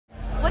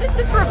what does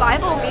this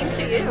revival mean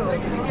to you?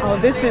 Oh,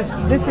 this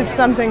is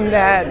something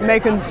that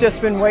Macon's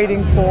just been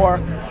waiting for.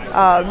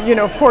 You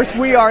know, of course,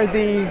 we are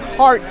the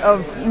heart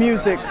of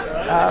music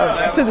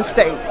to the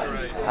state.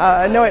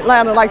 I know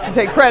Atlanta likes to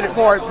take credit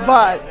for it,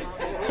 but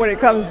when it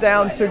comes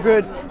down to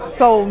good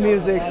soul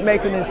music,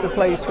 Macon is the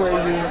place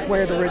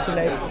where it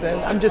originates. And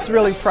I'm just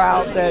really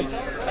proud that,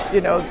 you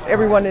know,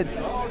 everyone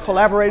that's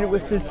collaborated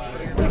with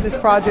this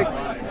project,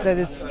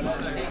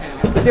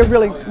 they're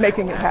really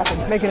making it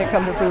happen, making it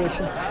come to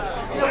fruition.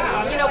 So,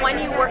 you know, when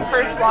you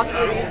first walked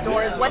through these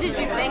doors, what did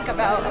you think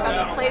about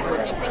the place? What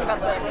did you think about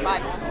the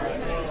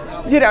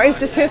revival? You know, it's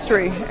just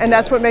history, and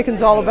that's what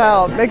Macon's all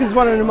about. Macon's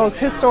one of the most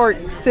historic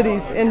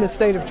cities in the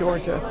state of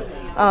Georgia.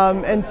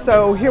 And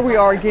so here we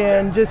are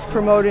again, just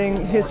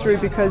promoting history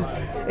because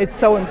it's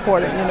so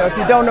important. You know, if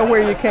you don't know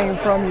where you came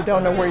from, you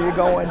don't know where you're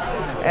going.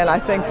 And I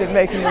think that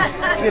Macon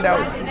is, you know,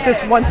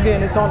 just once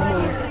again, it's on the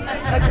move.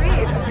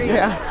 Agreed.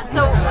 Yeah.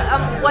 So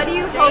what do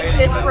you hope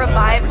this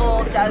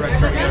revival does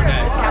for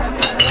Macon, this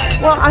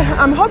Capricorn? Well,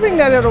 I'm hoping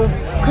that it'll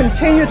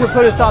continue to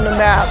put us on the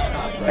map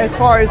as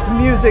far as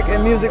music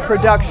and music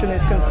production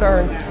is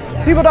concerned.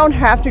 People don't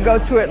have to go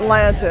to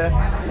Atlanta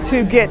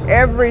to get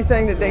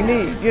everything that they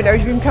need. You know,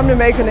 you can come to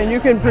Macon and you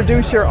can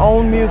produce your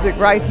own music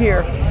right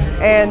here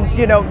and,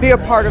 you know, be a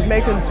part of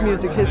Macon's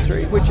music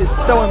history, which is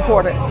so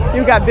important.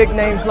 You've got big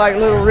names like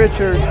Little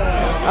Richard,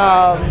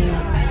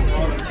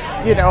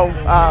 you know,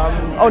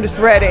 Otis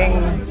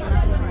Redding,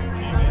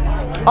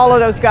 all of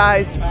those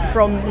guys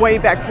from way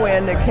back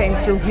when that came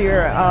through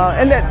here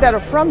and that are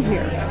from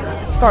here,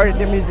 started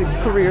their music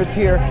careers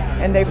here,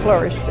 and they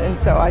flourished. And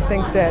so I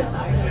think that,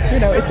 you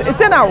know,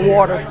 it's in our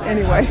water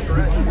anyway.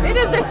 It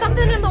is. There's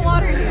something in the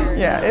water here.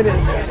 Yeah, it is.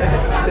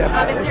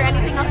 Definitely. Is there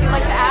anything else you'd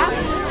like to add?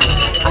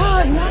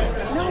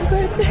 No,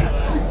 good. Okay.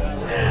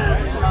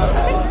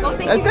 Well,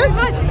 thank you very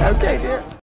much. Okay, dear.